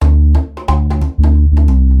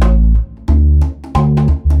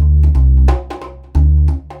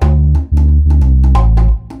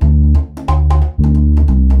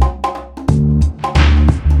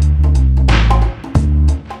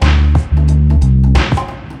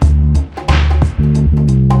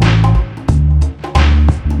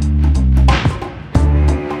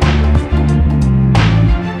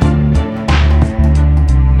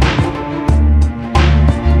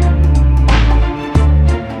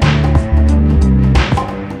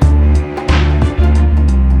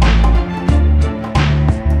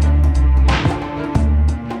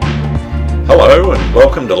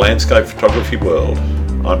Welcome to Landscape Photography World.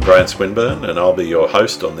 I'm Grant Swinburne and I'll be your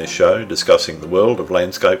host on this show discussing the world of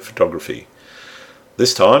landscape photography.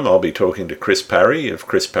 This time I'll be talking to Chris Parry of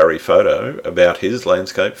Chris Parry Photo about his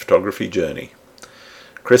landscape photography journey.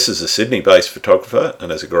 Chris is a Sydney-based photographer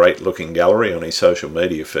and has a great looking gallery on his social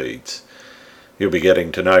media feeds. You'll be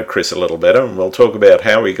getting to know Chris a little better and we'll talk about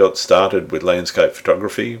how he got started with landscape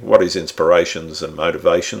photography, what his inspirations and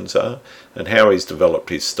motivations are, and how he's developed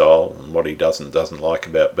his style and what he doesn't like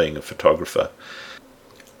about being a photographer.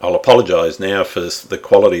 I'll apologise now for the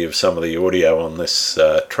quality of some of the audio on this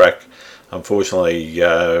track. Unfortunately,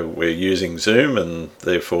 we're using Zoom and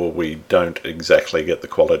therefore we don't exactly get the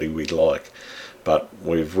quality we'd like. But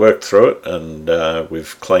we've worked through it and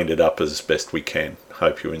we've cleaned it up as best we can.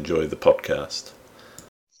 Hope you enjoy the podcast.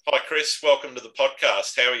 Hi Chris, welcome to the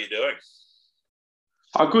podcast. How are you doing?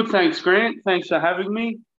 Good, thanks Grant. Thanks for having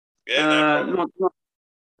me. Yeah, no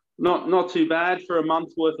problem. Not too bad for a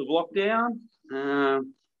month's worth of lockdown. There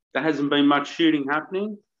hasn't been much shooting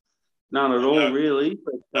happening. None at all, really.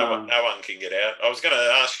 But, no one can get out. I was going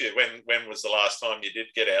to ask you, when was the last time you did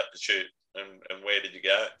get out to shoot and where did you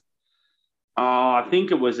go? I think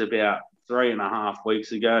it was about 3.5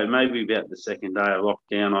 weeks ago, maybe about the second day of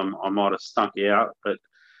lockdown. I might have stuck out, but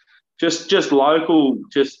just local,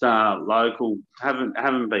 local.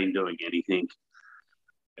 Haven't been doing anything.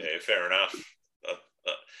 Yeah, fair enough.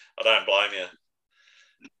 I don't blame you.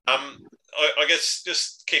 I guess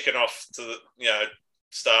just kicking off to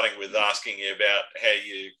starting with asking you about how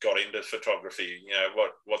you got into photography.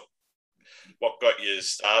 What got you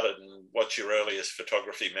started, and what's your earliest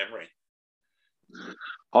photography memory?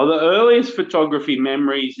 The earliest photography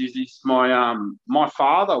memories is my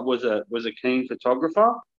father was a keen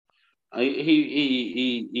photographer.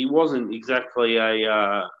 He wasn't exactly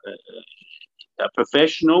a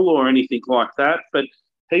professional or anything like that, but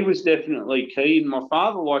he was definitely keen. My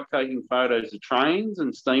father liked taking photos of trains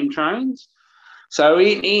and steam trains. So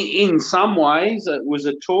in some ways, it was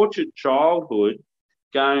a tortured childhood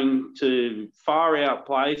going to far out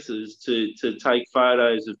places to take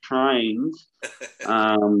photos of trains,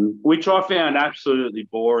 which I found absolutely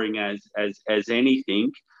boring as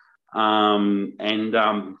anything. But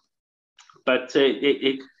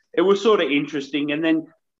it was sort of interesting. And then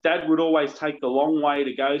Dad would always take the long way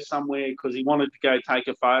to go somewhere because he wanted to go take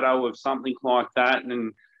a photo of something like that.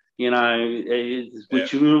 And,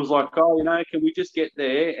 which was like, can we just get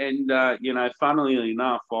there? And, funnily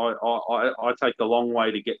enough, I take the long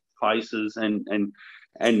way to get places. And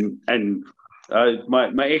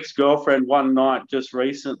my ex-girlfriend one night just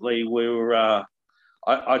recently, we were,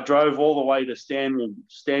 I drove all the way to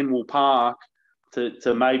Stanwell Park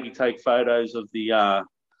to maybe take photos of the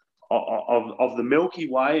of the Milky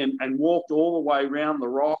Way and walked all the way around the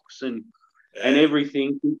rocks and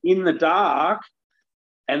everything in the dark.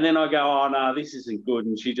 And then I go, oh, no, this isn't good.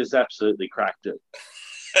 And she just absolutely cracked it.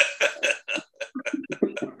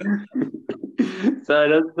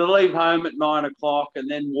 So to leave home at 9 o'clock and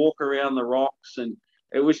then walk around the rocks, and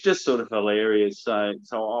it was just sort of hilarious. So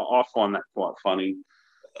I find that quite funny.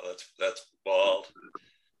 Oh, that's wild.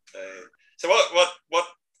 So what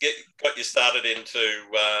got you started into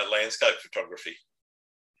landscape photography?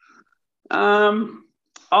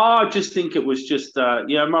 I just think it was just,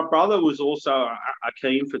 my brother was also a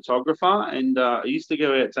keen photographer, and I used to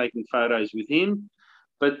go out taking photos with him.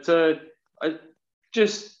 But I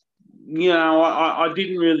didn't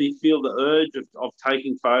really feel the urge of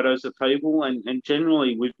taking photos of people. And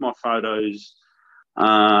generally with my photos,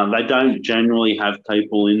 they don't generally have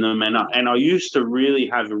people in them. And I used to really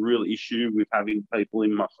have a real issue with having people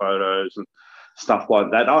in my photos and stuff like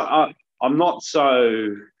that. I'm not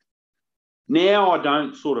so... Now I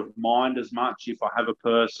don't sort of mind as much if I have a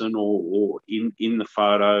person or in the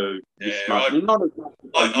photo. I clone them out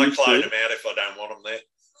if I don't want them there.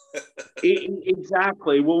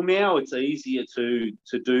 Exactly. Well, now it's easier to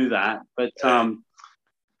do that, but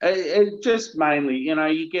it just mainly,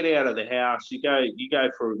 you get out of the house, you go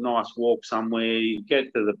for a nice walk somewhere, you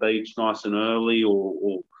get to the beach nice and early,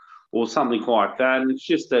 or something like that, and it's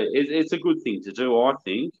just it's a good thing to do, I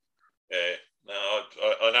think. Yeah. No,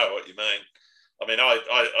 I know what you mean. I mean, I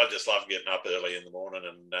just love getting up early in the morning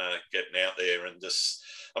and getting out there and just,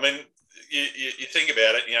 I mean, you think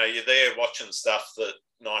about it, you're there watching stuff that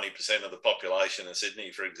 90% of the population of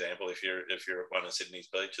Sydney, for example, if you're at one of Sydney's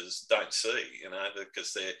beaches, don't see,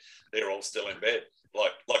 because they're all still in bed,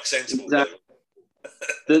 like sensible people.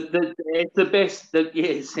 It's the best,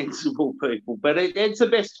 sensible people, but it's the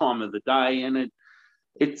best time of the day, and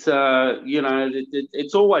it's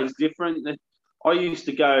it's always different. I used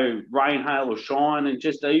to go rain, hail or shine, and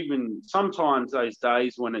just even sometimes those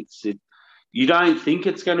days when it's you don't think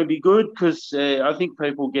it's going to be good because I think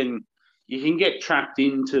you can get trapped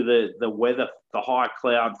into the weather, the high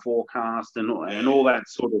cloud forecast and all that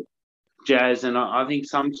sort of jazz. And I think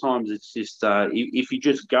sometimes it's just if you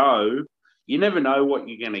just go, you never know what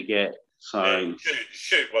you're going to get. So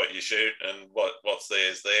shoot what you shoot, and what's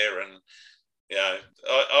there is there. And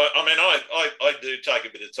I mean, I do take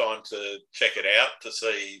a bit of time to check it out to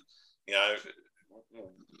see,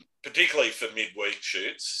 particularly for midweek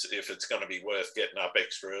shoots, if it's going to be worth getting up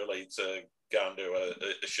extra early to go and do a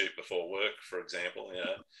shoot before work, for example.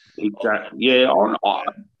 Exactly. Yeah,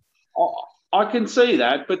 I can see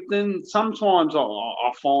that, but then sometimes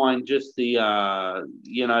I find just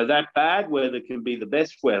that bad weather can be the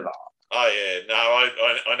best weather. Oh yeah, no,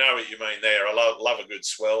 I know what you mean there. I love a good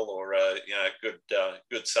swell or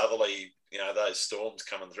good southerly. Those storms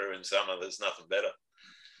coming through in summer. There's nothing better.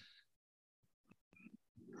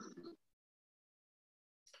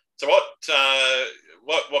 So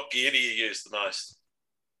what gear do you use the most?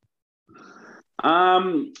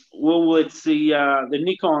 Well, it's the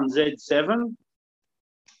Nikon Z7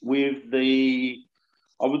 with I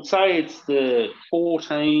would say it's the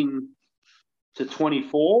 14 to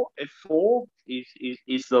 24 f4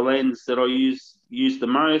 is the lens that I use the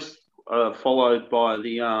most, followed by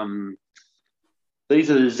these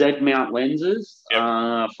are the Z mount lenses,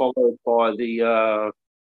 followed by the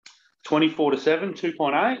 24 to 7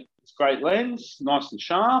 2.8. It's a great lens, nice and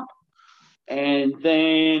sharp. And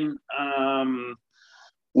then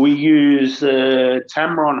we use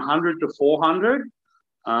Tamron 100 to 400,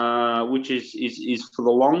 which is for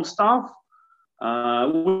the long stuff.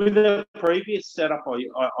 With the previous setup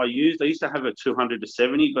I used to have a 200 to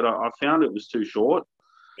 70, but I found it was too short.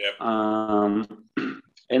 Yep.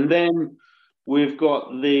 And then we've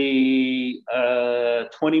got the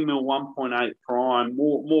 20mm 1.8 prime,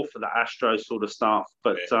 more for the Astro sort of stuff.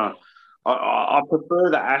 But I prefer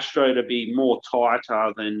the Astro to be more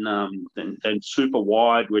tighter than super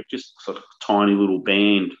wide with just sort of tiny little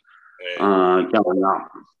band going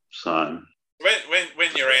up. So when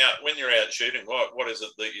you're out shooting, what is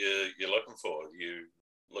it that you're looking for? Are you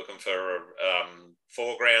looking for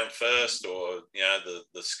foreground first, or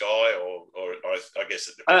the sky, or I guess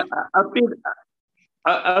it depends.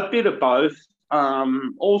 A bit of both.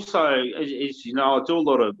 Also, as you know, I do a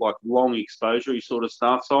lot of like long exposure sort of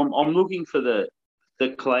stuff. So I'm looking for the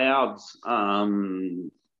clouds,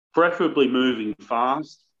 preferably moving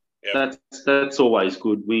fast. Yep. That's always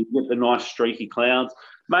good. We get the nice streaky clouds,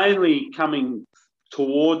 mainly coming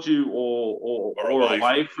towards you or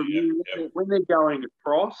away from you. Yep. When they're going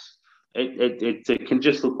across, it can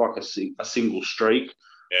just look like a single streak.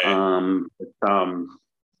 Yeah.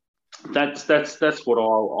 That's what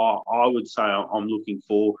I would say I'm looking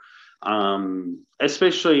for,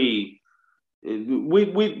 especially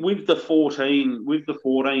with the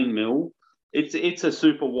 14 mil. It's a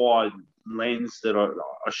super wide lens that I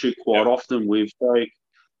shoot quite often with. So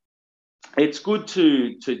it's good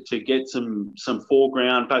to get some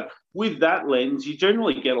foreground, but with that lens, you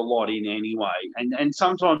generally get a lot in anyway, and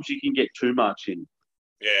sometimes you can get too much in.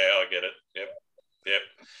 Yeah, I get it. Yep.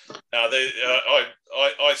 Now, I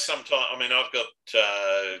sometimes, I mean, I've got,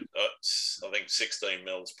 I think 16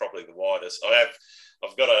 mil is probably the widest. I've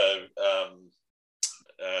got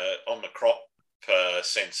on the crop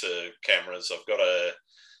sensor cameras, I've got a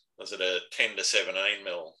 10 to 17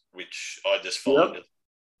 mil, which I just find it.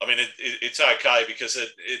 I mean, it's okay because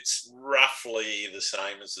it's roughly the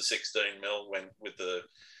same as the 16 mil with the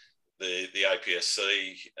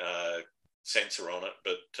APS-C sensor on it,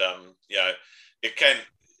 but it can.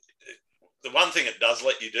 The one thing it does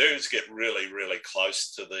let you do is get really, really close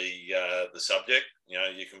to the subject.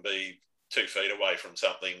 You can be 2 feet away from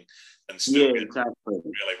something and still get a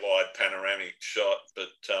really wide panoramic shot. But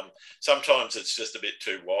sometimes it's just a bit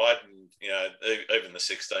too wide, and even the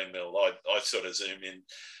 16 mil, I sort of zoom in.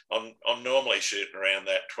 I'm normally shooting around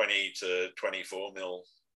that 20 to 24 mil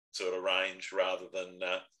sort of range rather than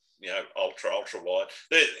ultra wide.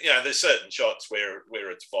 There's certain shots where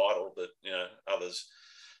it's vital, but others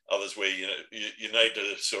where you need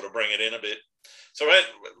to sort of bring it in a bit. So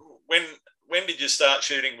when did you start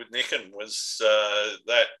shooting with Nikon? Was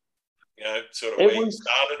that sort of where you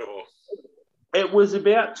started, or? It was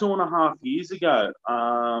about 2.5 years ago.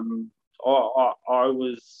 I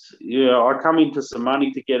come into some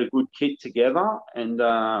money to get a good kit together, and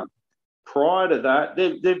prior to that,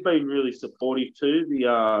 they've been really supportive too.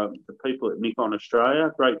 The people at Nikon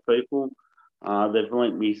Australia, great people. They've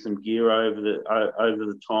lent me some gear over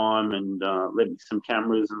the time, and lent me some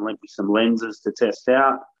cameras and lent me some lenses to test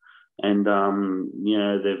out. And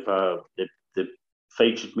they've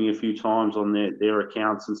featured me a few times on their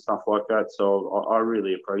accounts and stuff like that. So I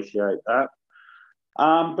really appreciate that.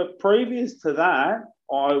 But previous to that,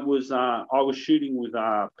 I was shooting with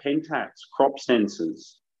Pentax crop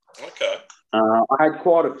sensors. Okay. I had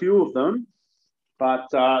quite a few of them, but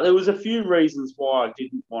there was a few reasons why I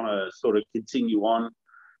didn't want to sort of continue on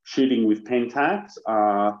shooting with Pentax.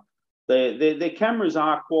 Their cameras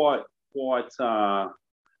are quite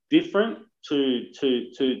different to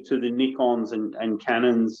the Nikons and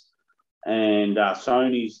Canons and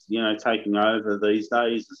Sony's, taking over these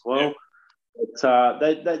days as well.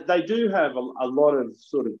 But they do have a lot of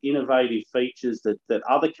sort of innovative features that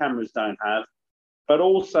other cameras don't have, but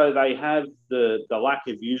also they have the lack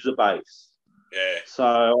of user base. Yeah.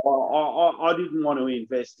 So I didn't want to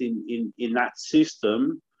invest in that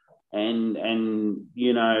system, and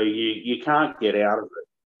you can't get out of it.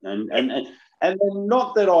 And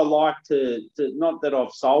not that I like not that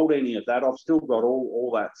I've sold any of that. I've still got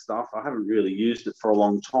all that stuff. I haven't really used it for a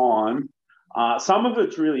long time. Some of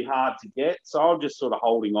it's really hard to get, so I'm just sort of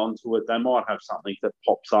holding on to it. They might have something that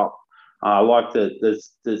pops up, like the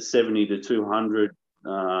 70 to 200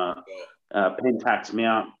 Pentax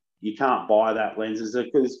mount. You can't buy that lenses.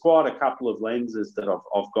 There's quite a couple of lenses that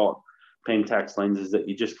I've got, Pentax lenses, that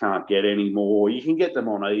you just can't get anymore. You can get them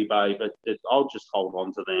on eBay, but I'll just hold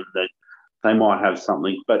on to them. They might have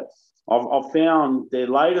something. But I've found their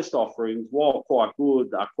latest offerings, while quite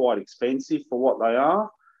good, are quite expensive for what they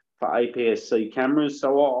are for APS-C cameras.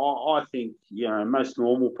 So I think, most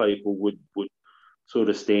normal people would sort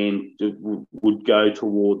of would go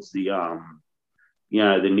towards the the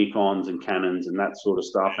Nikons and Canons and that sort of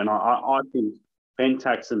stuff. And I think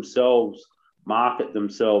Pentax themselves market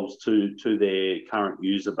themselves to their current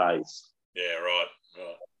user base. Yeah, right.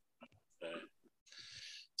 Yeah.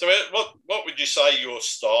 So what would you say your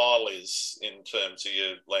style is in terms of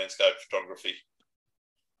your landscape photography?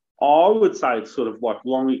 I would say it's sort of like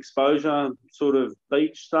long exposure, sort of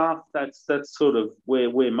beach stuff. That's sort of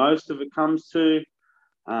where most of it comes to.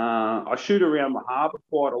 I shoot around the harbour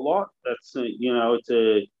quite a lot. That's it's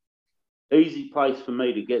a easy place for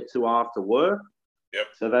me to get to after work. Yep.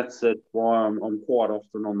 So that's why I'm quite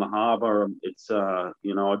often on the harbour. It's I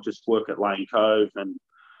just work at Lane Cove, and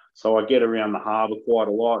so I get around the harbour quite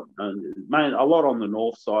a lot, and a lot on the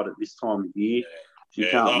north side at this time of year. Yeah. You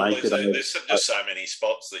can't make it. There's just so many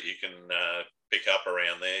spots that you can pick up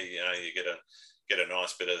around there. You get a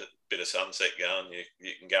nice bit of sunset going.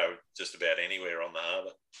 You can go just about anywhere on the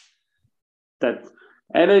harbour.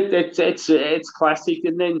 It's classic.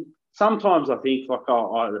 And then sometimes I think like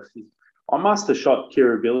I must have shot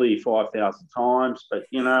Kirribilli 5,000 times, but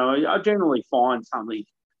I generally find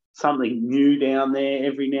something new down there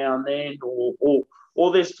every now and then,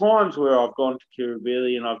 or there's times where I've gone to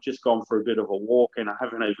Kirribilli and I've just gone for a bit of a walk and I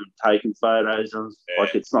haven't even taken photos. And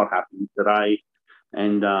like, it's not happening today.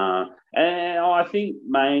 And I think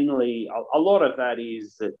mainly a lot of that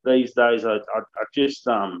is that these days I just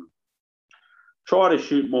try to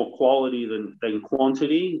shoot more quality than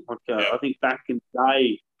quantity. Like, I think back in the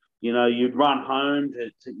day, you'd run home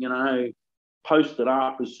to post it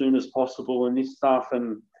up as soon as possible and this stuff.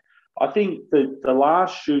 And I think the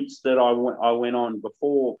last shoots that I went on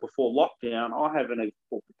before lockdown, I haven't even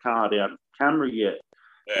put the card out of the camera yet.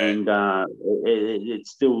 Yeah. And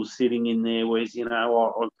it's still sitting in there. Whereas,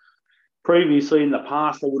 I previously in the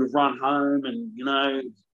past, I would have run home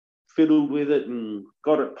and, fiddled with it and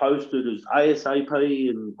got it posted as ASAP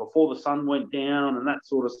and before the sun went down and that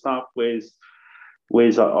sort of stuff. Whereas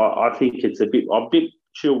I think it's a bit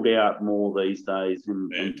chilled out more these days and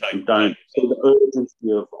don't see the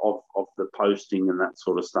urgency of the posting and that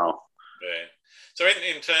sort of stuff. Yeah. So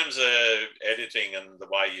in terms of editing and the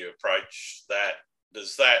way you approach that,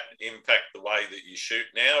 does that impact the way that you shoot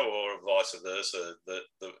now, or vice versa?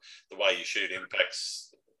 The way you shoot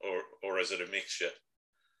impacts, or is it a mixture?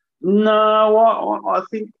 No, I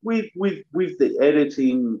think with the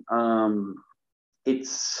editing,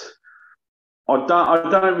 it's I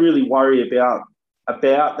don't really worry about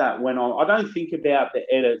that when I don't think about the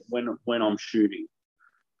edit when I'm shooting.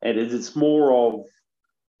 It's more of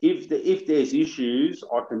if there's issues,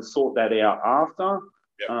 I can sort that out after.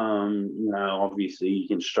 Yep. Obviously you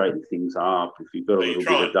can straighten things up if you've got a little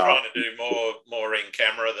bit of dark. Trying to do more in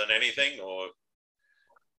camera than anything, or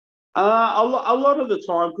a lot of the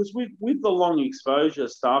time, because with the long exposure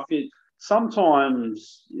stuff,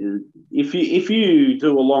 sometimes if you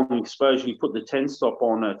do a long exposure, you put the 10 stop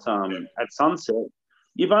on at sunset,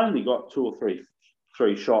 you've only got two or three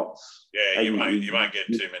shots. Yeah, you won't get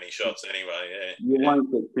too many shots anyway. Yeah, you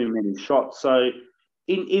won't get too many shots. So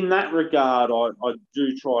in that regard, I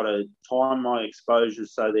do try to time my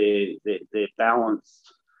exposures so they're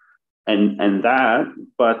balanced and that.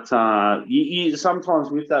 But you sometimes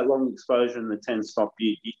with that long exposure and the 10 stop,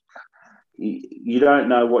 you don't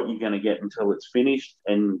know what you're going to get until it's finished,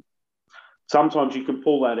 and sometimes you can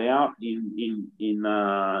pull that out in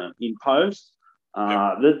post.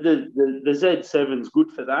 The Z7's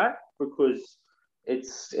good for that because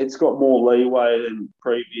it's got more leeway than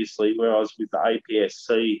previously, whereas with the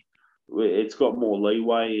APS-C, it's got more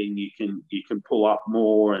leeway and you can pull up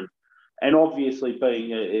more, and obviously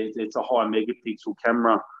being it's a high megapixel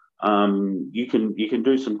camera, you can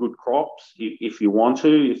do some good crops if you want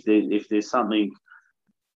to. If there's something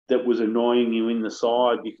that was annoying you in the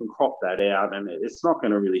side, you can crop that out, and it's not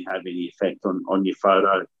going to really have any effect on your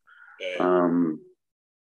photo. Yeah.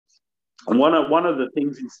 And one of the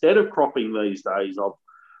things, instead of cropping these days,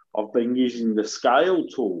 I've been using the scale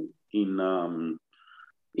tool in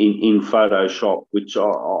Photoshop, which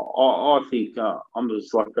I think I'm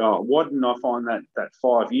just like, why didn't I find that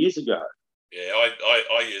 5 years ago? Yeah,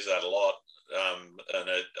 I use that a lot, and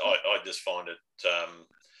I just find it.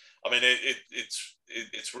 I mean,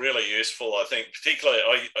 it's really useful. I think, particularly,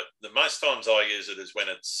 the most times I use it is when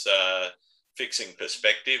it's fixing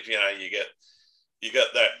perspective. You know, you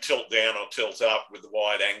got that tilt down or tilt up with the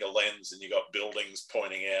wide angle lens, and you got buildings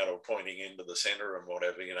pointing out or pointing into the center and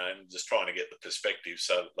whatever. You know, and just trying to get the perspective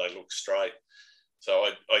so that they look straight. So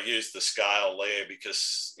I use the scale there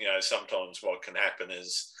because, you know, sometimes what can happen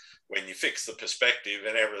is when you fix the perspective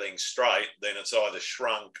and everything's straight, then it's either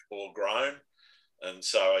shrunk or grown. And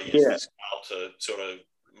so I use the scale to sort of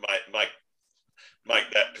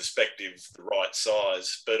make that perspective the right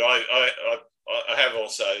size. But I have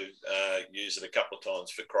also used it a couple of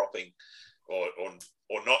times for cropping or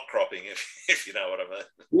not cropping, if you know what I mean.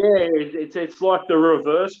 Yeah, it's like the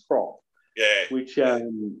reverse crop. Yeah, which I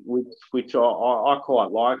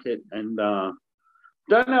quite like it, and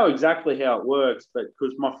don't know exactly how it works, but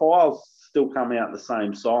because my files still come out the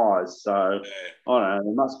same size, so I don't know,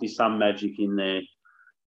 there must be some magic in there.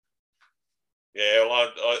 Yeah, well,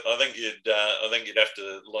 I think you'd have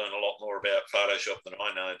to learn a lot more about Photoshop than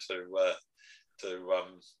I know to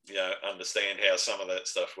you know, understand how some of that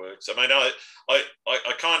stuff works. I mean, I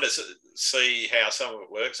kind of see how some of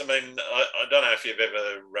it works. I mean, I don't know if you've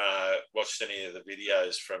ever watched any of the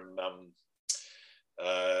videos from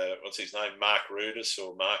what's his name, Mark Rudis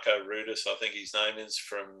or Marco Rudis, I think his name is,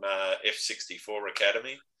 from F64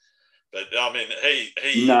 Academy. But I mean,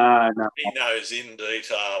 he knows in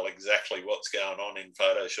detail exactly what's going on in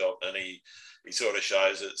Photoshop, and he sort of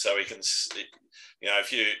shows it so he can, you know,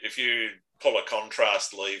 if you pull a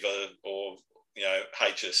contrast lever or, you know,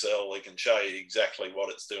 HSL, he can show you exactly what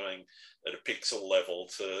it's doing at a pixel level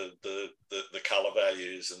to the color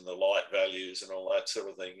values and the light values and all that sort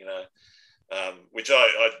of thing, you know. Which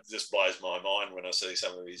I just blows my mind when I see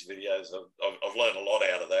some of his videos. I've learned a lot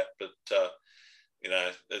out of that, but you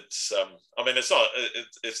know, it's I mean, it's not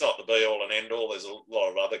the be all and end all. There's a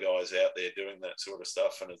lot of other guys out there doing that sort of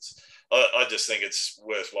stuff, and I just think it's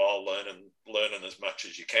worthwhile learning as much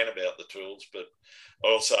as you can about the tools. But I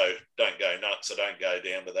also don't go nuts. I don't go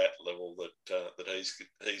down to that level that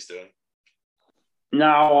he's doing. No,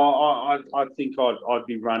 I think I'd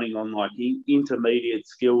be running on like intermediate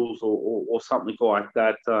skills or something like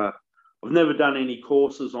that. I've never done any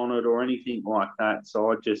courses on it or anything like that,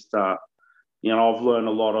 so I just you know, I've learned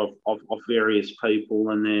a lot of various people,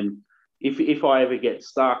 and then if I ever get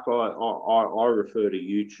stuck, I refer to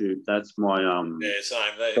YouTube. That's my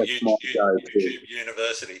same. YouTube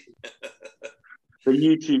University. The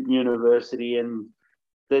YouTube University, and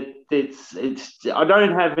it's I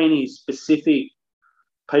don't have any specific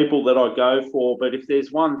people that I go for, but if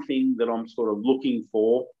there's one thing that I'm sort of looking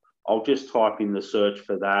for, I'll just type in the search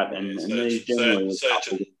for that, and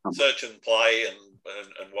search and play and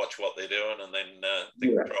watch what they're doing, and then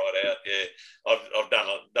try it out. Yeah, I've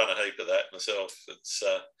done a heap of that myself. It's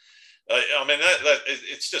I mean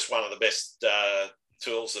it's just one of the best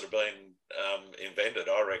tools that have been invented,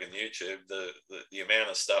 I reckon. YouTube, the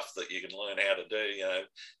amount of stuff that you can learn how to do, you know,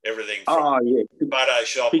 everything from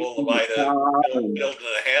Photoshop all the way to building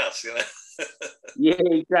a house, you know. Yeah,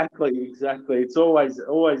 exactly. It's always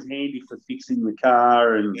handy for fixing the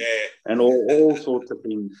car and all sorts of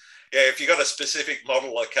things. Yeah, if you've got a specific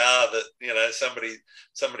model of car that, you know,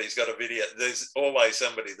 somebody's got a video, there's always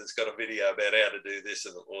somebody that's got a video about how to do this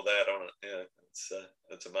or that on it. Yeah,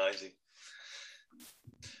 it's amazing.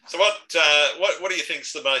 So what do you think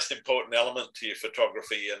is the most important element to your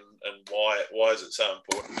photography, and why is it so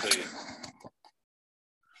important to you?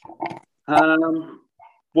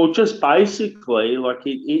 Well, just basically, like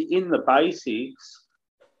in the basics,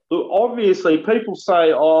 Look, obviously, people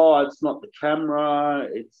say, "Oh, it's not the camera;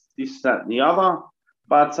 it's this, that, and the other."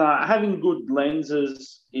 But having good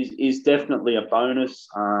lenses is definitely a bonus.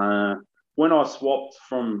 When I swapped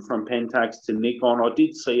from Pentax to Nikon, I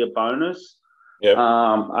did see a bonus. Yep.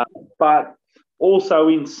 But also,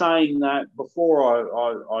 in saying that, before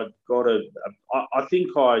I got I think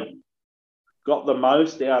I got the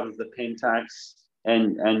most out of the Pentax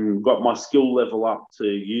and got my skill level up to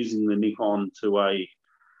using the Nikon to a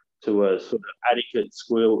sort of adequate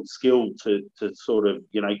skill to sort of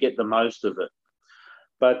get the most of it.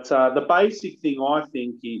 But the basic thing I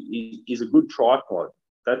think is a good tripod.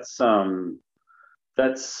 That's a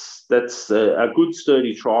good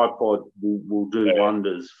sturdy tripod will do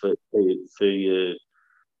wonders for your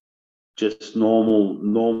just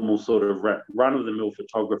normal sort of run of the mill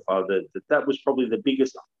photographer. That was probably the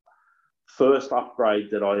biggest first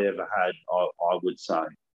upgrade that I ever had. I would say.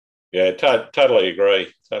 Yeah, totally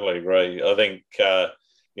agree. Totally agree. I think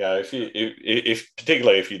if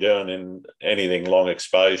particularly if you're doing in anything long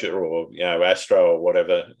exposure or astro or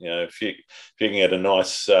whatever, if you can get a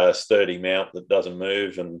nice sturdy mount that doesn't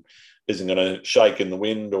move and isn't going to shake in the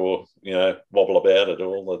wind or wobble about at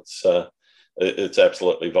all, it's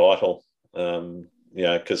absolutely vital.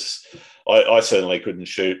 Because I certainly couldn't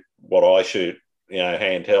shoot what I shoot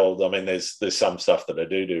handheld. I mean, there's some stuff that I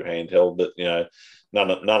do handheld, but none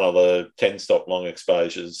of the 10-stop long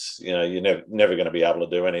exposures, you're never going to be able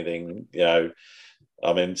to do anything.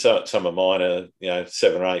 I mean, some of mine are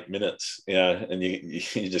 7 or 8 minutes, and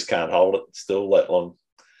you just can't hold it still that long.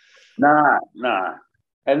 Nah.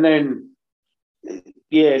 And then,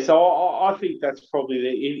 so I think that's probably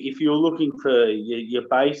if you're looking for your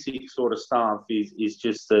basic sort of stuff is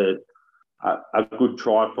just a good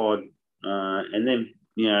tripod, and then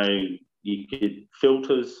you get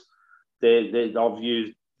filters. I've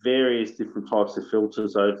used various different types of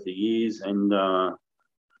filters over the years, and I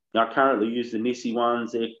currently use the Nissi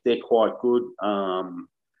ones. They're quite good.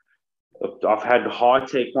 I've had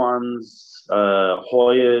high-tech ones,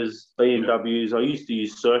 Hoyas, BMWs. I used to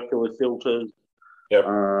use circular filters. Yep.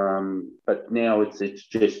 But now it's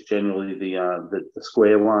just generally the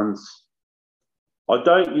square ones. I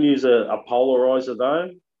don't use a polarizer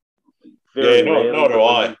though. Nor do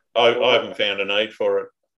I. I haven't found a need for it.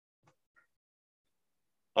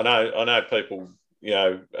 I know people,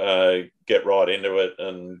 get right into it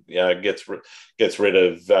and gets rid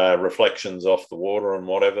of reflections off the water and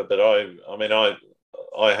whatever. But I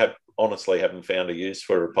have honestly haven't found a use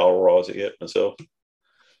for a polarizer yet myself.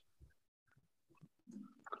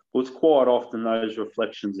 Well, it's quite often those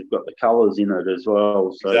reflections have got the colours in it as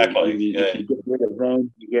well. So exactly. If you get rid of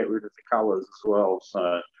them, you get rid of the colours as well.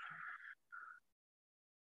 So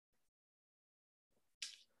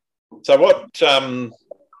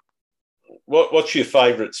what's your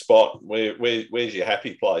favourite spot? Where's your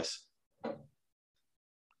happy place?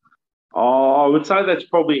 I would say that's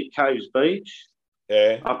probably at Caves Beach.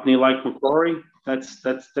 Yeah. Up near Lake Macquarie. That's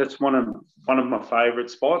one of my favourite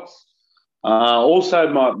spots. Also,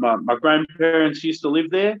 my grandparents used to live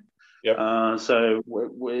there. Yep. So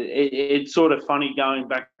it's sort of funny going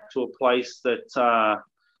back to a place that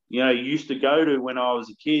used to go to when I was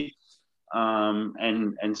a kid,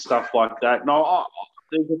 and stuff like that. No,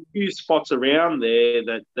 there's a few spots around there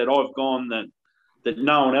that I've gone that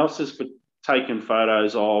no one else has taken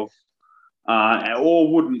photos of,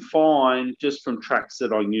 or wouldn't find just from tracks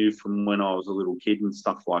that I knew from when I was a little kid and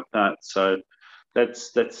stuff like that. So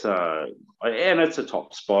that's and it's a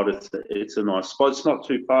top spot. It's a nice spot. It's not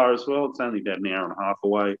too far as well. It's only about an hour and a half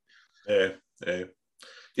away. Yeah.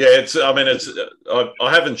 I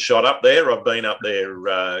haven't shot up there. I've been up there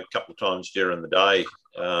a couple of times during the day,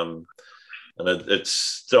 and it's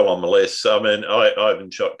still on the list. I mean, I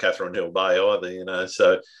haven't shot Catherine Hill Bay either.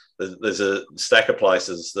 So there's a stack of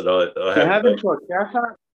places that I haven't shot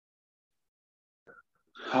Catherine.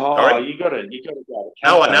 Oh, sorry? you got to go.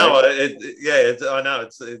 Oh, I know. I know.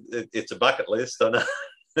 It's a bucket list. I know.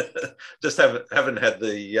 Just haven't had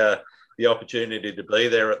the opportunity to be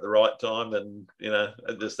there at the right time, and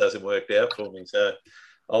it just hasn't worked out for me. So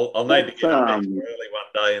I'll need to get up early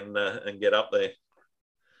one day and get up there.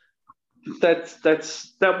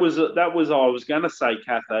 That was I was going to say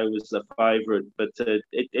Cathay was the favourite, but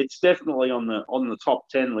it's definitely on the top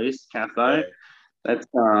 10 list. Cathay. Yeah. That's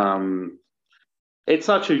it's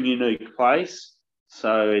such a unique place.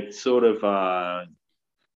 So it's sort of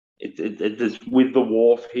it's with the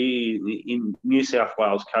wharf here in New South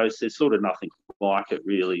Wales coast. There's sort of nothing like it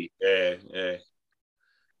really. Yeah.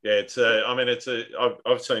 Yeah, I mean,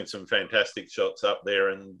 I've seen some fantastic shots up there,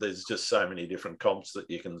 and there's just so many different comps that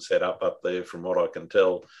you can set up there. From what I can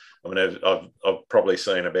tell, I mean, I've probably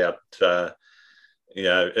seen about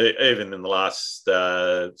even in the last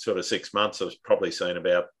sort of 6 months, I've probably seen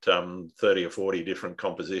about 30 or 40 different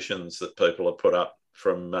compositions that people have put up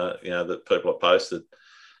from that people have posted,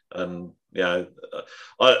 and I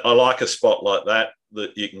like a spot like that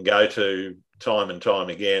you can go to time and time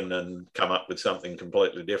again and come up with something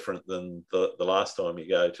completely different than the last time you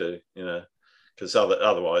go to, because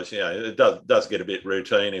otherwise, it does get a bit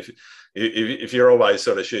routine. If you're always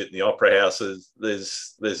sort of shooting the opera houses,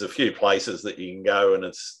 there's a few places that you can go, and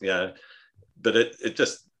it's but it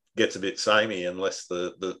just gets a bit samey unless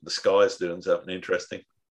the sky's doing something interesting.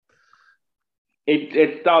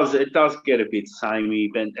 It does get a bit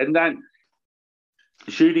samey, and that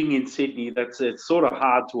shooting in Sydney, it's sort of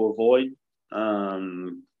hard to avoid,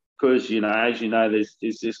 because as you know,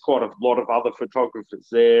 there's quite a lot of other photographers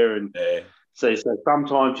there, and so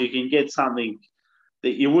sometimes you can get something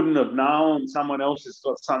that you wouldn't have known. Someone else has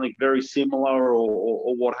got something very similar,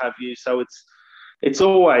 or what have you. So it's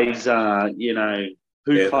always who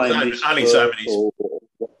claimed this only first,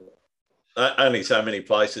 only so many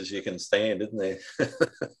places you can stand, isn't there?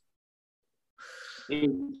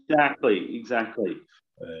 Exactly.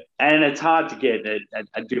 And it's hard to get a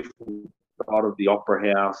different side of the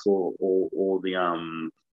Opera House or the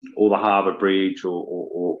Harbour Bridge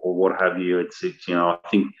or what have you. It's I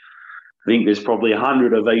think there's probably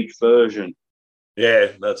 100 of each version.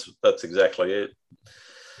 Yeah, that's exactly it.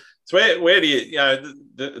 So where do you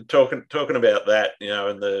talking about that,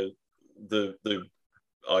 and the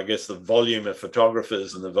I guess the volume of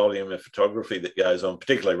photographers and the volume of photography that goes on,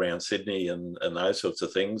 particularly around Sydney and those sorts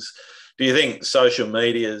of things. Do you think social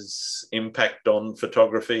media's impact on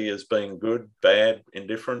photography has been good, bad,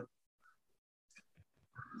 indifferent?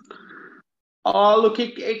 Oh, look,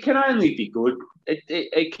 it can only be good.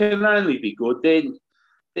 It can only be good. Then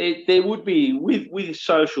there would be with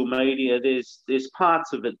social media. There's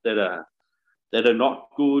parts of it that are not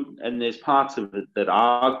good, and there's parts of it that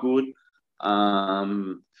are good. I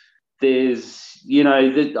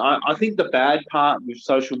think the bad part with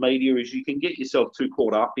social media is you can get yourself too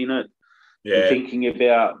caught up in it, and thinking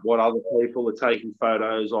about what other people are taking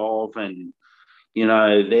photos of, and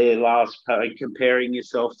their last comparing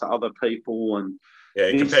yourself to other people, and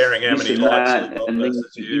comparing how many likes and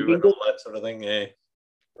versus you and all that sort of thing. Yeah,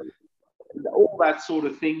 all that sort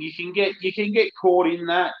of thing. You can get caught in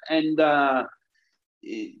that, and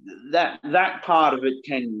that part of it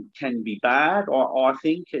can be bad. I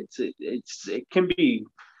think it can be,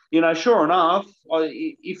 sure enough.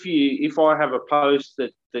 If I have a post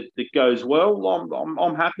that goes well,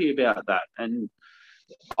 I'm happy about that, and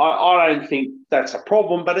I don't think that's a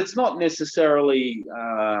problem. But it's not necessarily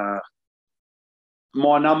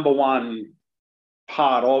my number one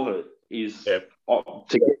part of it is to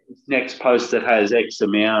get this next post that has X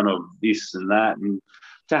amount of this and that, and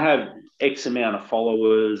to have X amount of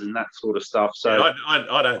followers and that sort of stuff. So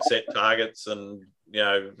I don't set targets, and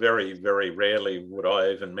very, very rarely would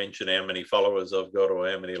I even mention how many followers I've got or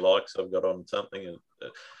how many likes I've got on something.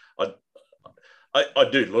 I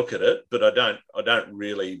do look at it, but I don't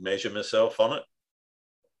really measure myself on it.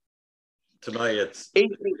 To me, it's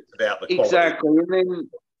about the quality. Exactly. And then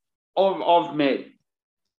I've met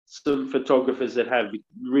some photographers that have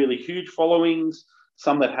really huge followings,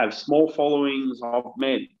 some that have small followings. I've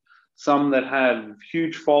met some that have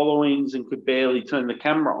huge followings and could barely turn the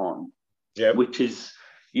camera on. Yeah. Which is,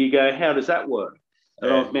 you go, how does that work?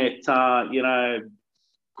 And I've met,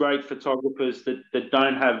 great photographers that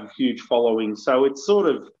don't have huge followings. So it sort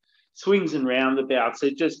of swings and roundabouts.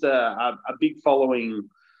 It's just a big following.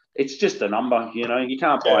 It's just a number, you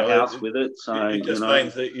can't buy a house with it. So it just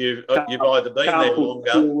means that you've either been there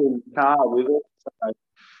longer. Car with it. So.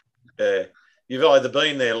 Yeah, you've either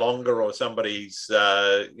been there longer or somebody's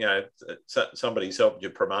helped you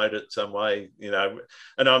promote it some way, And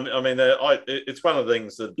it's one of the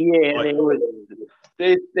things that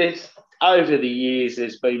there's over the years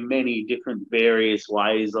there's been many different various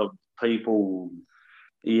ways of people.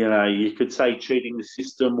 You could say cheating the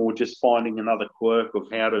system or just finding another quirk of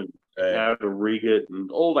how to rig it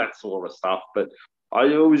and all that sort of stuff. But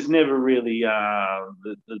it was never really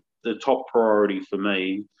the top priority for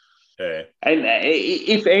me. Yeah. And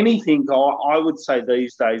if anything, I would say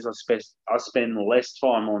these days I spend less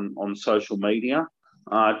time on social media,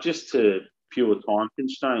 just to pure time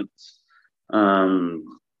constraints. I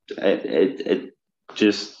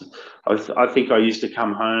think I used to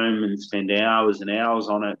come home and spend hours and hours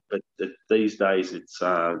on it, but these days it's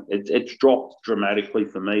dropped dramatically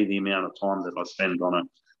for me, the amount of time that I spend on it.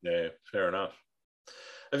 Yeah, fair enough.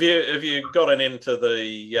 Have you gotten into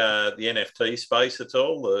the NFT space at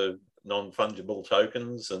all? The non-fungible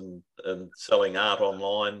tokens and selling art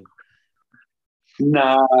online?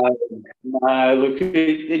 No, no. Look,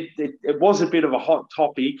 it was a bit of a hot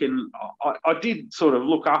topic, and I did sort of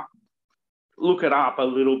look it up a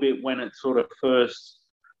little bit when it sort of first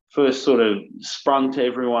sort of sprung to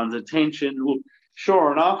everyone's attention. Look,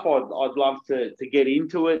 sure enough, I'd love to get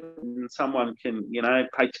into it, and someone can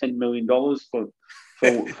pay $10 million for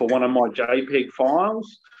one of my JPEG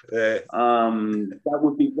files. Yeah. That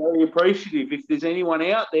would be very appreciative. If there's anyone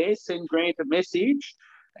out there, send Grant a message.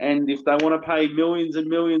 And if they want to pay millions and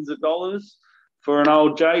millions of dollars for an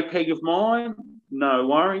old JPEG of mine, no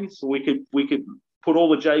worries. We could put all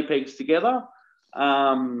the JPEGs together.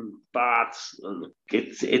 But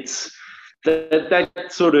it's that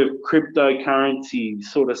sort of cryptocurrency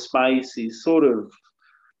sort of space is sort of,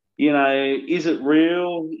 is it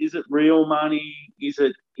real? Is it real money? Is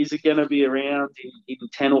it going to be around in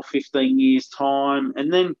 10 or 15 years' time?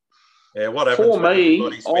 And then what happens when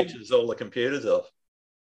everybody switches all the computers off?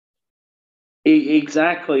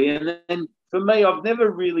 Exactly. And then for me, I've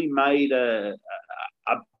never really made a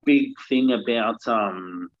big thing about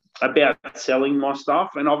selling my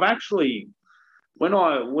stuff. And I've actually, when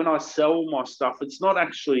I sell my stuff, it's not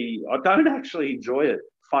actually, I don't actually enjoy it,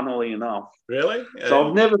 funnily enough. Really? So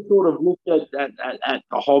I've never sort of looked at the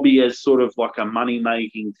hobby as sort of like a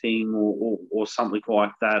money-making thing or something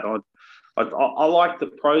like that. I like the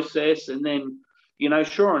process, and then,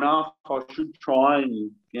 sure enough, I should try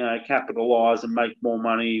and, capitalise and make more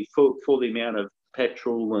money for the amount of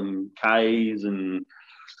petrol and Ks and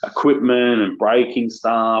equipment and braking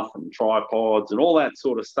stuff and tripods and all that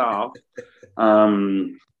sort of stuff.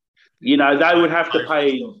 They would have to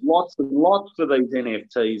pay lots and lots for these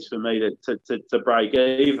NFTs for me to break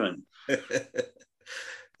even.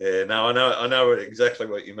 Yeah, no, I know exactly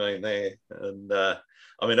what you mean there. And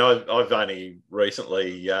I've only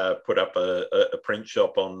recently put up a print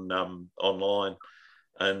shop on online,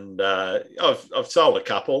 and I've sold a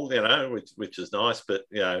couple, which is nice. But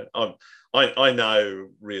I know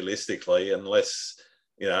realistically, unless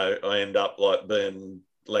I end up like being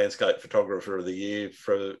landscape photographer of the year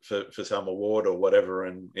for some award or whatever,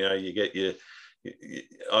 and you get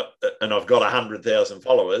and I've got 100,000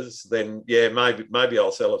 followers, then maybe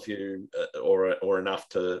I'll sell a few or enough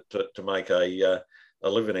to make a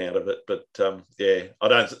living out of it. But I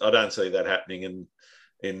don't see that happening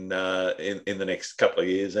in the next couple of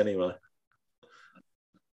years anyway.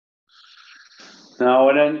 No,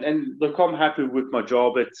 and look, I'm happy with my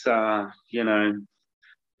job. It's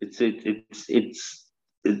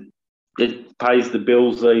it pays the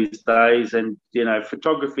bills these days, and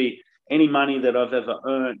photography. Any money that I've ever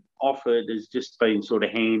earned off it has just been sort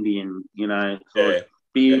of handy, and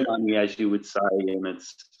beer money, as you would say, and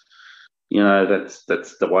it's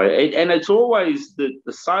that's the way. And it's always the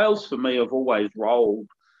sales for me have always rolled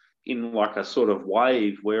in like a sort of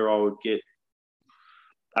wave where I would get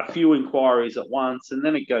a few inquiries at once, and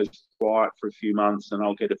then it goes quiet for a few months, and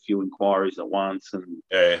I'll get a few inquiries at once, and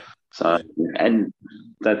and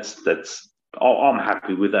that's I'm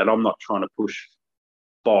happy with that. I'm not trying to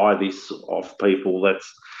buy this off people.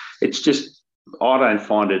 It's just, I don't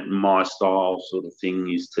find it my style sort of thing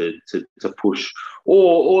is to push,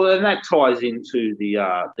 and that ties into the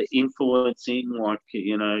influencing, like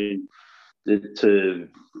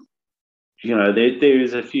there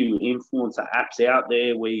is a few influencer apps out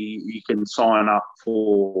there where you can sign up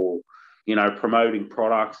for promoting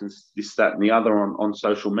products and this, that, and the other on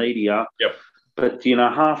social media. Yep. But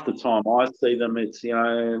half the time I see them, it's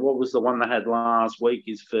what was the one they had last week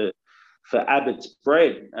is for Abbott's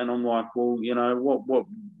bread, and I'm like, well,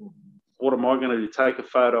 what am I going to do? Take a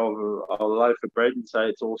photo of a loaf of bread and say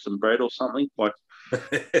it's awesome bread or something? Like,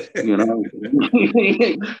 But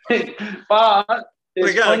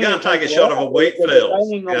we're going to take a shot of a wheat field.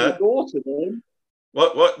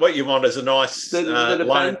 What you want is a nice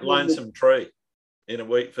lonesome tree in a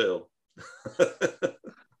wheat field.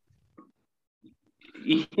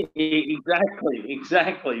 Exactly.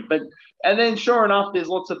 And then sure enough, there's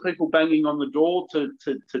lots of people banging on the door to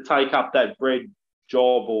take up that bread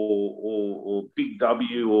job or Big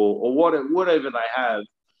W or whatever they have.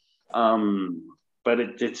 But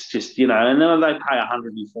it's just, and then they pay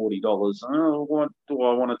 $140. Oh, what do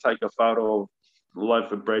I want to take a photo of a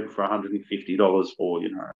loaf of bread for $150 for,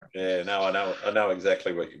 Yeah, no, I know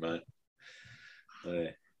exactly what you mean. Yeah.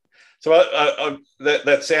 So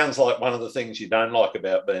that sounds like one of the things you don't like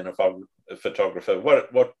about being a photographer.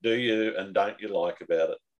 What do you and don't you like about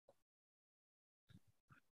it?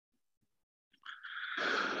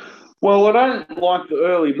 Well, I don't like the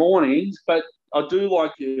early mornings, but I do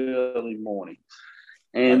like the early mornings.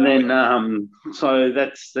 And then, so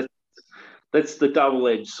that's the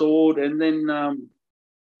double-edged sword. And then,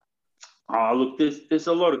 look, there's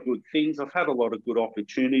a lot of good things. I've had a lot of good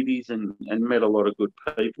opportunities and met a lot of good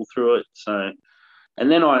people through it. So, and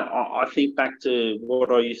then I think back to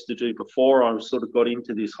what I used to do before I sort of got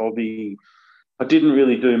into this hobby. I didn't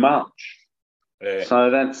really do much. Yeah. So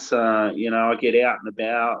that's, I get out and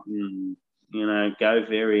about and, go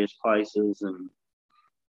various places. And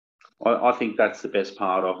I think that's the best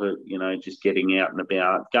part of it, just getting out and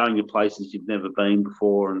about, going to places you've never been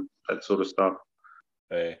before and that sort of stuff.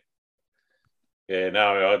 Yeah. Yeah,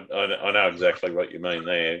 no, I know exactly what you mean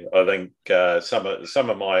there. I think some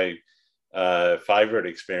of my favourite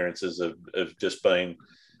experiences have just been,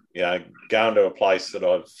 going to a place that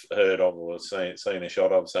I've heard of or seen a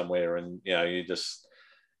shot of somewhere, and you just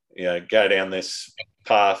go down this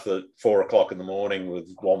path at 4 o'clock in the morning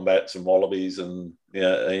with wombats and wallabies and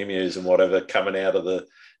emus and whatever coming out of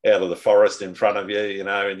the forest in front of you,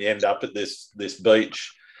 and you end up at this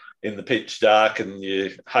beach in the pitch dark, and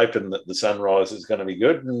you're hoping that the sunrise is going to be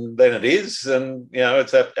good, and then it is, and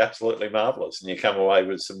it's absolutely marvellous, and you come away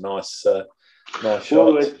with some nice shots.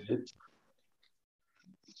 Well,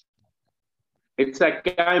 it's that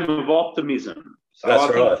game of optimism. So that's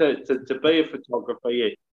I think to be a photographer,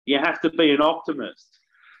 you have to be an optimist.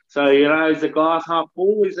 So is the glass half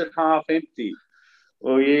full? Is it half empty?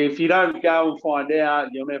 Well, if you don't go and find out,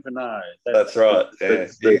 you'll never know. That's right.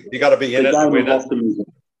 You got to be in it to win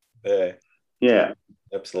it. Yeah,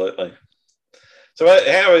 absolutely. So,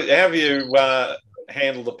 how have you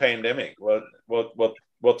handled the pandemic?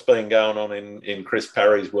 What's been going on in Chris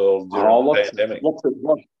Parry's world during the pandemic?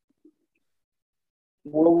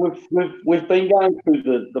 Well, we've been going through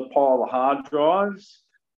the pile of hard drives.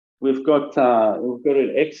 We've got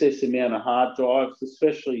an excess amount of hard drives,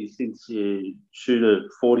 especially since you shoot a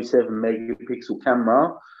 47 megapixel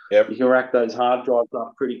camera. Yep. You can rack those hard drives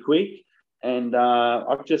up pretty quick. And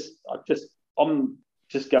I'm just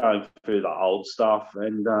going through the old stuff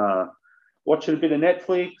and watching a bit of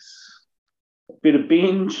Netflix, a bit of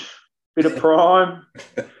binge, a bit of Prime,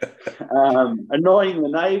 annoying the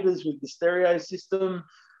neighbours with the stereo system.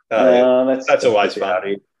 That's always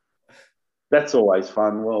fun. That's always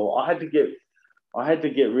fun. Well, I had to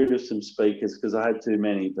get rid of some speakers because I had too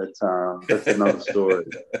many, but that's another story.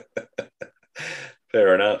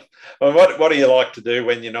 Fair enough. Well, what do you like to do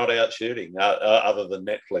when you're not out shooting, other than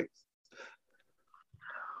Netflix?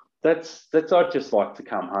 That's. I just like to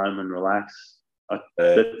come home and relax. I'd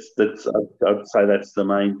say that's the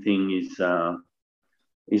main thing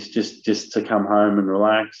is just to come home and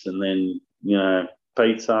relax, and then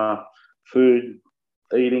pizza, food,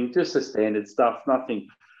 eating, just the standard stuff. Nothing.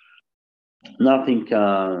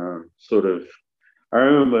 Sort of. I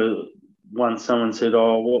remember once someone said,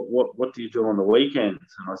 "Oh, what do you do on the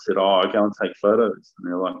weekends?" And I said, "Oh, I go and take photos." And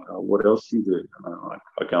they're like, "Oh, what else do you do?" And I'm like,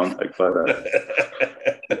 "I go and take photos."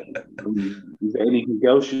 Is there anything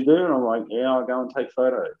else you do? And I'm like, "Yeah, I go and take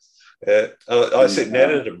photos." Yeah, I sit and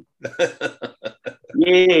edit them.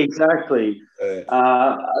 Yeah, exactly.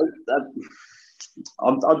 I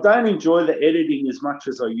don't enjoy the editing as much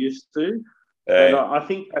as I used to. But I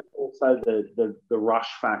think that's also the rush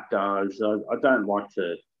factor. Is I don't like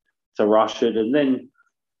to rush it. And then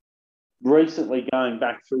recently going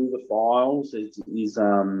back through the files is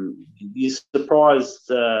you're surprised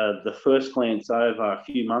the first glance over a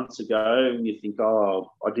few months ago and you think,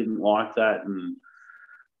 oh, I didn't like that. And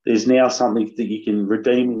there's now something that you can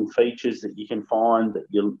redeeming features that you can find that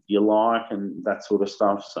you like and that sort of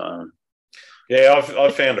stuff. So yeah,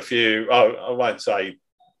 I've found a few. I won't say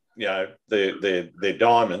they're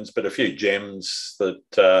diamonds, but a few gems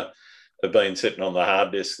that have been sitting on the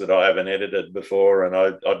hard disk that I haven't edited before, and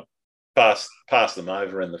I pass them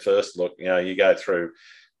over in the first look. You go through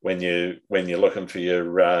when you're looking for your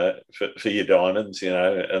diamonds,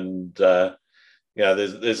 and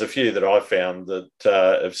there's a few that I've found that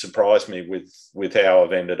have surprised me with how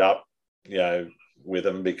I've ended up, with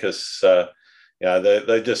them because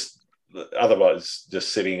they're just otherwise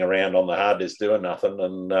just sitting around on the hard disk doing nothing,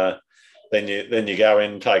 and then you go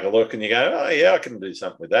in and take a look and you go, oh yeah, I can do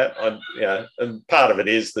something with that. And part of it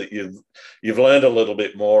is that you've learned a little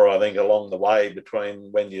bit more, I think, along the way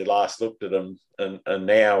between when you last looked at them and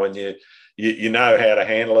now, and you know how to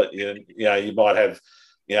handle it. You might have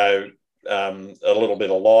a little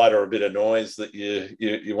bit of light or a bit of noise that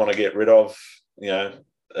you want to get rid of,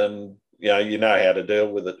 and you know how to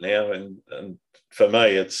deal with it now. And for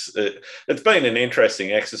me, it's been an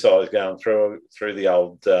interesting exercise going through the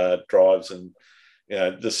old drives and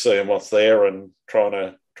just seeing what's there and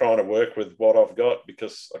trying trying to work with what I've got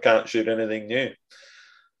because I can't shoot anything new.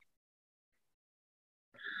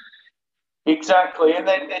 Exactly, and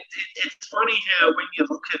then it's funny how when you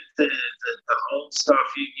look at the old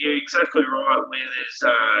stuff, you're exactly right. Where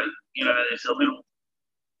there's a little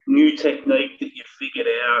new technique that you figured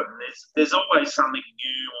out, and there's always something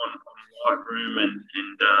new on Lightroom and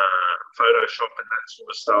Photoshop and that sort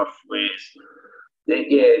of stuff. Whereas, I think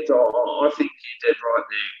you did right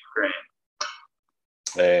there, Grant.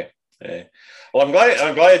 Yeah. Well,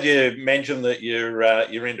 I'm glad you mentioned that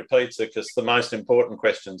you're into pizza, because the most important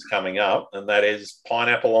question's coming up, and that is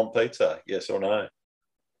pineapple on pizza, yes or no?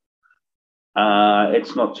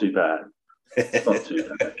 It's not too bad. It's not too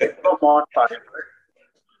bad. It's not my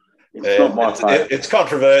favourite. It's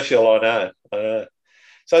controversial, I know.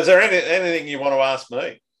 So is there anything you want to ask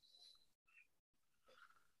me?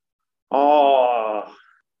 Oh,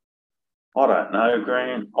 I don't know,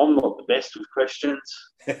 Grant. I'm not the best with questions.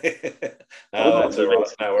 No, that's all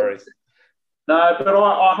right. No worries. No, but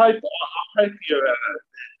I hope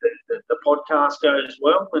the podcast goes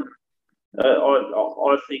well, and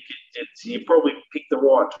I think you probably picked the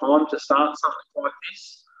right time to start something like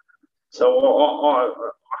this. So I hope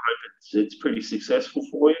it's pretty successful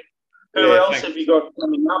for you. Who else have you got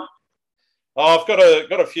coming up? Oh, I've got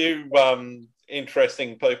a few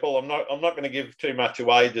interesting people. I'm not going to give too much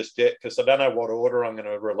away just yet, because I don't know what order I'm going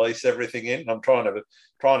to release everything in. I'm trying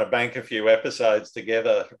to bank a few episodes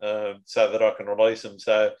together so that I can release them.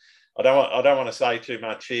 So I don't want to say too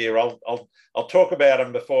much here. I'll talk about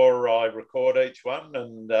them before I record each one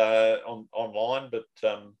and online. But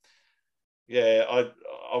I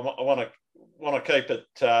want to keep it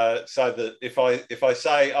so that if I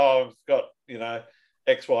say, oh, I've got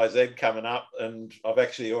XYZ coming up and I've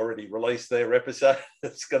actually already released their episode,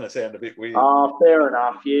 it's going to sound a bit weird. Oh, fair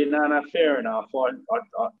enough. Yeah, no, fair enough.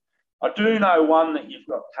 I do know one that you've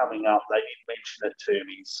got coming up. They did mention it to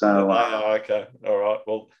me. So okay, all right.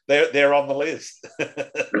 Well, they're on the list.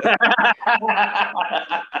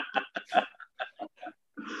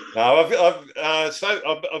 No,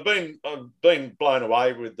 I've been blown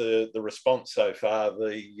away with the response so far.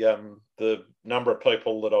 The number of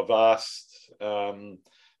people that I've asked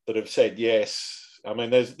that have said yes. I mean,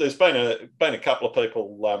 there's been a couple of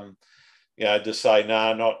people just say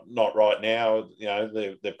no, not right now.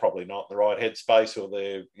 They're probably not in the right headspace, or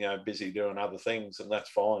they're busy doing other things, and that's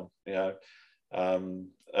fine.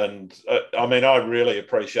 And I mean, I really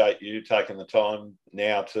appreciate you taking the time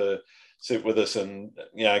now to sit with us and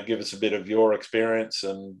give us a bit of your experience,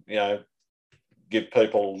 and give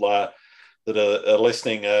people that are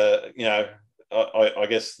listening I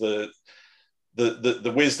guess the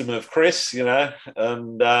wisdom of Chris,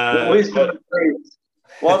 and the wisdom of Chris.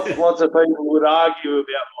 Lots of people would argue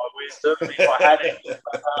about my wisdom if I had it.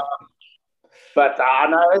 But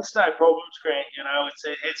no, it's no problem, Grant.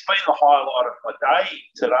 It's been the highlight of my day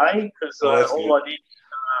today, because all I did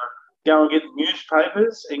go and get the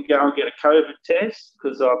newspapers and go and get a COVID test,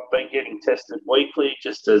 because I've been getting tested weekly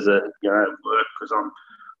just as a work, because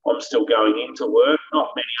I'm still going into work.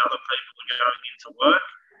 Not many other people are going into work.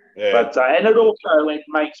 Yeah. But and it also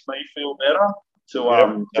makes me feel better to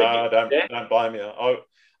don't blame you.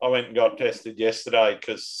 I went and got tested yesterday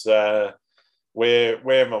because where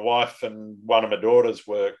my wife and one of my daughters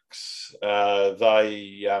works,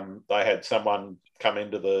 they had someone come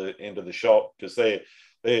into the shop, because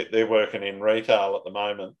they're working in retail at the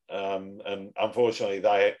moment, and unfortunately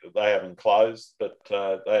they haven't closed, but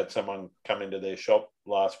they had someone come into their shop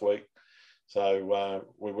last week. So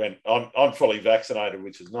we went. I'm fully vaccinated,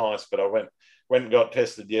 which is nice, but I went and got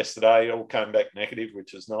tested yesterday. All came back negative,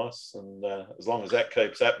 which is nice. And as long as that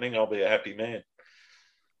keeps happening, I'll be a happy man.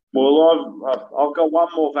 Well, I've got one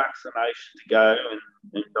more vaccination to go,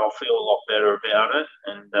 and I'll feel a lot better about it.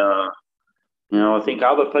 And I think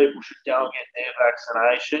other people should go and get their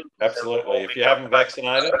vaccination. Absolutely. If you haven't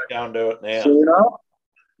vaccinated, go and do it now. Sooner.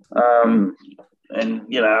 And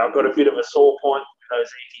I've got a bit of a sore point with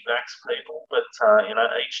those anti-vax people, but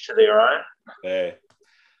each to their own. Yeah.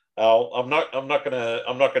 I'm not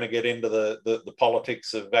going to get into the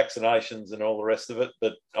politics of vaccinations and all the rest of it,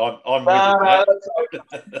 but I'm with you.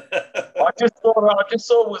 I just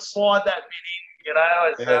thought we'd slide that bit in.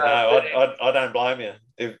 I don't blame you.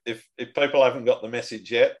 If people haven't got the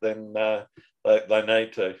message yet, then they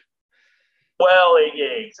need to. Well,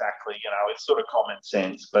 yeah, exactly. It's sort of common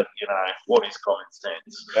sense, but what is common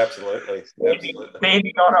sense? Absolutely. Standing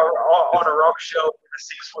on a rock shelf with a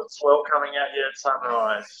 6-foot swell coming at you at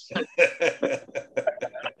sunrise.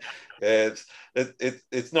 Yeah,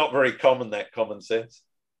 it's not very common, that common sense.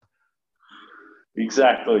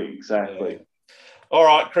 Exactly. Yeah. All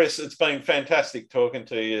right, Chris, it's been fantastic talking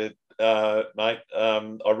to you, mate.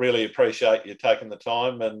 I really appreciate you taking the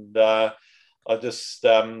time, and I just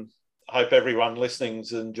hope everyone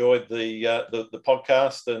listening's enjoyed the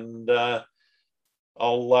podcast, and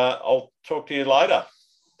I'll talk to you later.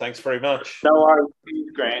 Thanks very much. No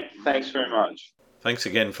worries, Grant. Thanks very much. Thanks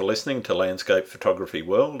again for listening to Landscape Photography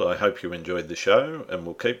World. I hope you enjoyed the show, and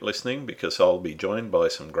will keep listening because I'll be joined by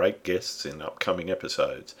some great guests in upcoming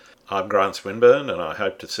episodes. I'm Grant Swinburne, and I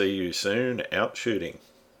hope to see you soon out shooting.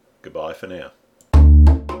 Goodbye for now.